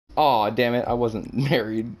Aw, damn it, I wasn't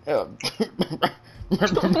married. Wait,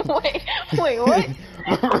 what?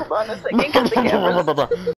 Hold on a second, cut the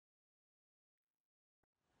cameras.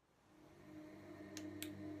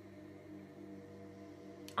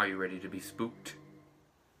 Are you ready to be spooked?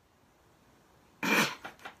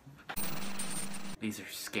 These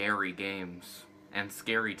are scary games and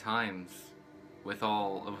scary times. With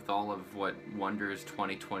all of what wonders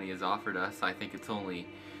 2020 has offered us, I think it's only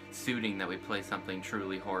suiting that we play something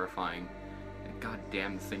truly horrifying. And god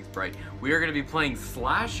damn, this thing's bright. We are going to be playing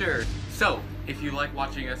Slasher! So, if you like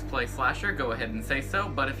watching us play Slasher, go ahead and say so,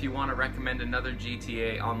 but if you want to recommend another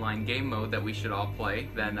GTA online game mode that we should all play,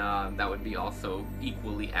 then that would be also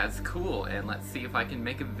equally as cool, and let's see if I can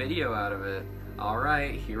make a video out of it.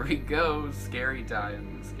 Alright, here we go. Scary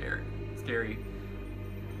time. Scary.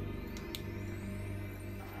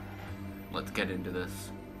 Let's get into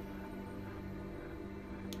this.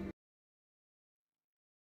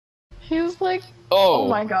 He was like, Oh,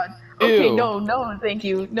 my god. Okay, ew. no, thank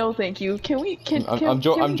you. No, thank you. I'm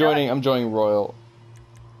joining Royal.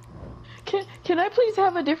 Can I please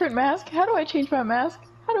have a different mask? How do I change my mask?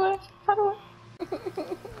 How do I?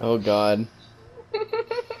 Oh god.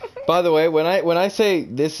 By the way, when I say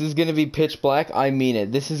this is gonna be pitch black, I mean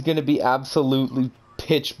it. This is gonna be absolutely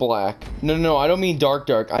pitch black. No, I don't mean dark.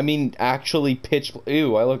 I mean actually pitch.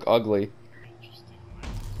 Ew, I look ugly.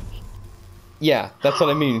 Yeah, that's what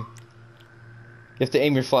I mean. You have to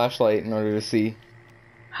aim your flashlight in order to see.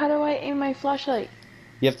 How do I aim my flashlight?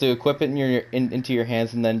 You have to equip it into your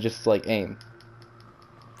hands and then just like aim.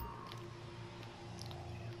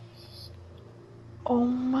 Oh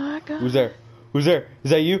my god. Who's there? Is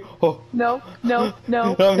that you? Oh. No.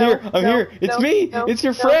 I'm here. It's me. It's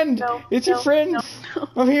your friend. It's your friend.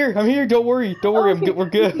 I'm here. Don't worry. Okay. We're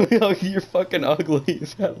good. You're fucking ugly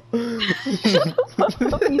as hell.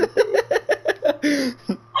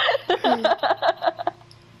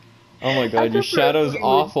 Oh my god, your shadow's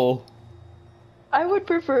awful. I would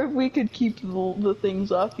prefer if we could keep the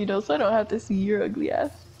things off, you know, so I don't have to see your ugly ass.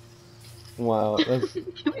 Wow, that's...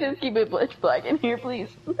 Can we just keep it pitch black in here, please?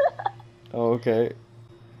 Oh, okay.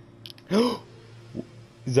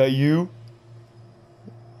 Is that you?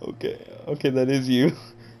 Okay, that is you.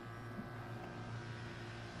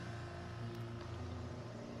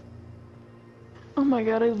 Oh my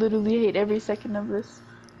god, I literally hate every second of this.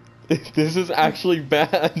 This is actually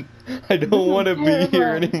bad. I don't want to be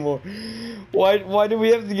here anymore. Why do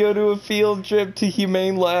we have to go to a field trip to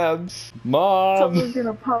Humane Labs? Mom! Something's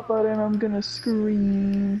gonna pop out and I'm gonna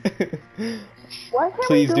scream. Why can't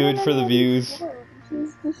Please we do go it for the views.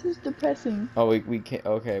 This is depressing. Oh, we can't.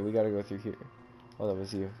 Okay, we gotta go through here. Oh, that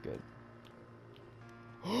was you. Good.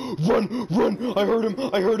 Run! I heard him!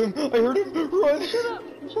 Run!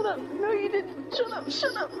 Shut up! No, you didn't! Shut up!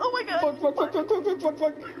 Oh my god!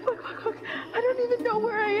 Fuck. I don't even know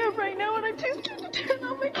where I am right now and I'm too scared to turn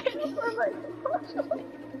on my camera.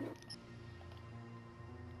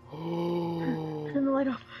 Turn the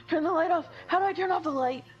light off! How do I turn off the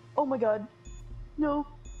light? Oh my god. No.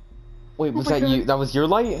 Wait, was that you? That was your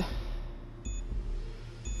light?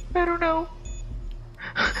 I don't know.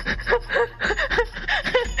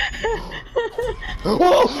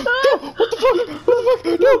 Whoa! What the fuck?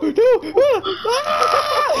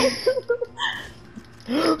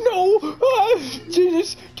 No!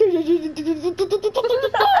 Jesus!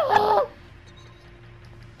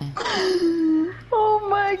 Oh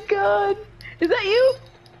my god! Is that you?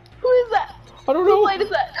 Who is that? I don't know. Whose light is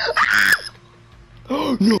that?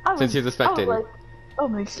 No! Since you're the spectator. Like,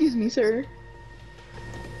 oh, excuse me, sir.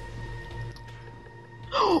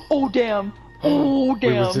 Oh damn! Oh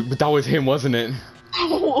damn! Wait, but that was him, wasn't it?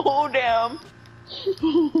 Oh damn!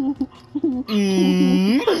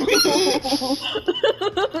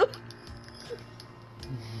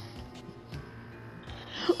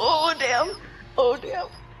 Oh damn! Oh damn!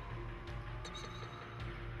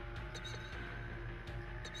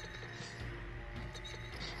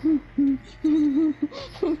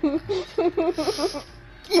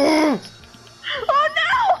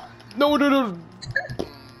 Oh no! No!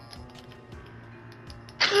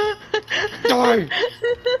 Die!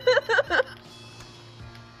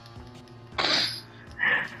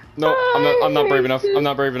 No, I'm not brave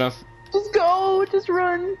enough. Just go, just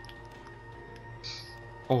run.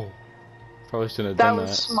 Oh, probably shouldn't have done that.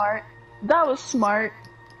 That was smart.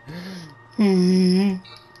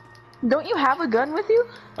 Don't you have a gun with you?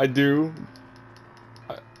 I do.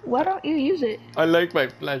 Why don't you use it? I like my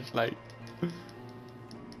flashlight.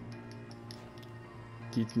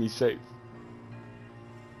 Keeps me safe.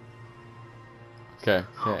 Okay.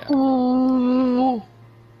 Ooh.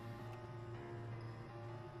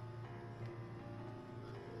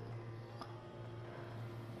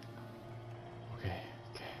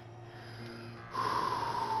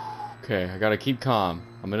 Okay, I gotta keep calm.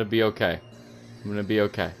 I'm gonna be okay. I'm gonna be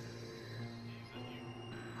okay.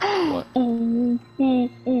 What? I'm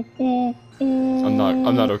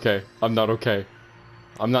not okay. I'm not okay.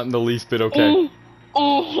 I'm not in the least bit okay.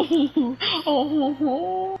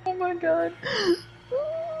 Oh my god.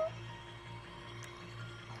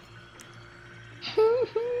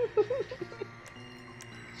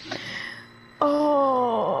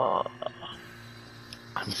 Oh.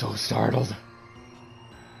 I'm so startled.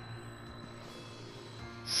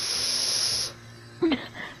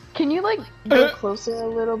 Can you like go closer a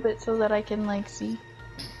little bit so that I can like see?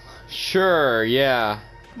 Sure, yeah.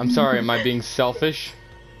 I'm sorry, am I being selfish?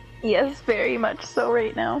 Yes, very much so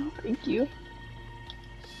right now. Thank you.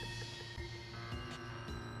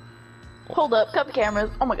 Hold up, cut the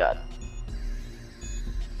cameras. Oh my god.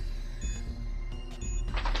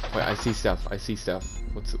 Wait, I see stuff. I see stuff.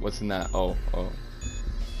 What's in that? Oh.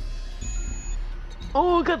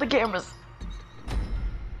 Oh, cut the cameras.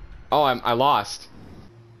 Oh, I lost.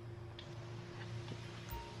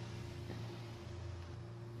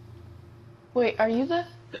 Wait, are you the?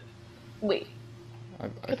 Wait.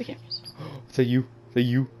 Cut the cameras. Is that you? Is that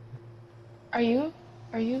you? Are you?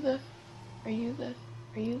 Are you the? Are you the?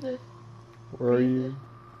 Are you the? Where are you?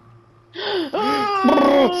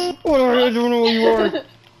 I don't know where you are.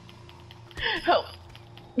 Help!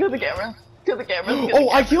 Cut the camera. Cut the camera. Oh,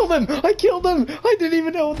 I killed him! I killed him! I didn't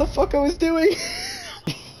even know what the fuck I was doing.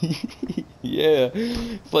 Yeah,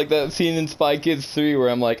 it's like that scene in Spy Kids 3 where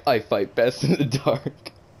I'm like, I fight best in the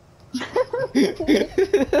dark.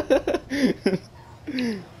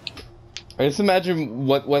 I just imagine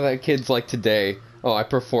what that kid's like today. Oh, I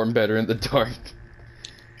perform better in the dark.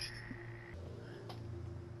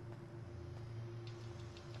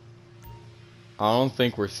 I don't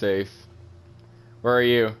think we're safe. Where are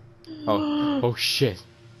you? Oh shit.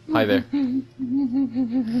 Hi there.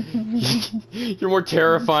 You're more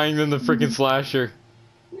terrifying than the freaking slasher.